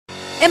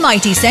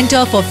MIT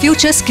Center for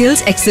Future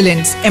Skills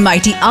Excellence,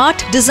 MIT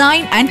Art,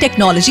 Design and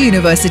Technology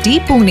University,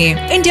 Pune.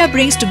 India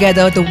brings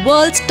together the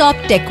world's top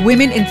tech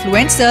women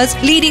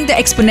influencers leading the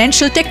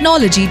exponential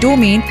technology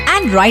domain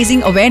and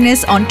rising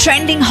awareness on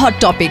trending hot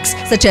topics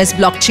such as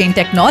blockchain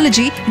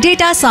technology,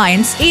 data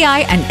science,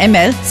 AI and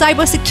ML,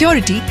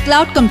 cybersecurity,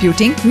 cloud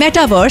computing,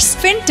 metaverse,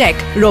 fintech,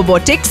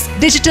 robotics,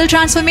 digital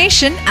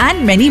transformation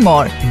and many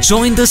more.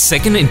 Join the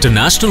second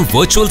International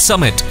Virtual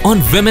Summit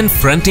on Women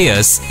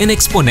Frontiers in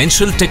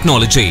Exponential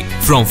Technology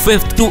from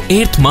 5th to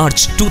 8th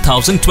March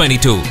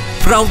 2022.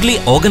 Proudly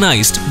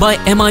organized by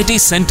MIT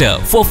Center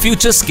for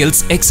Future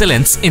Skills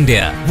Excellence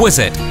India.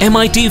 Visit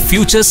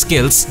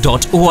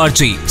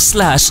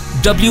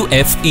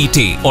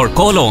mitfuturesskills.org/WFET or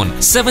call on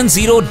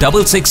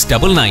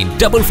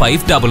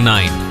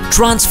 7066995599.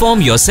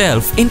 Transform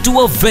yourself into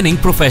a winning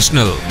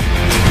professional.